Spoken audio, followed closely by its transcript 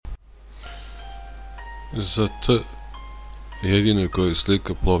Za T, jedino koju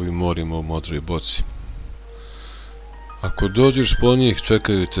slika plovi morima u modroj boci. Ako dođeš po njih,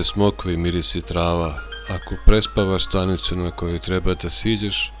 čekaju te smokve i mirisi trava. Ako prespavaš stanicu na kojoj treba da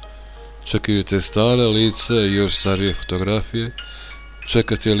siđeš, čekaju te stara lica i još starije fotografije.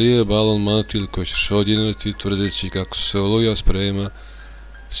 Čeka te lijep balon mantil koji ćeš odjenuti, tvrdeći kako se oluja sprema,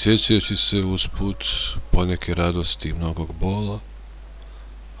 sjećajući se usput poneke radosti i mnogog bola.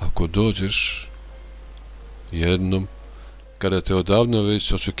 Ako dođeš jednom, kada te odavno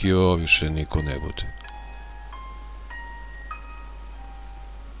već očekivao više niko ne bude.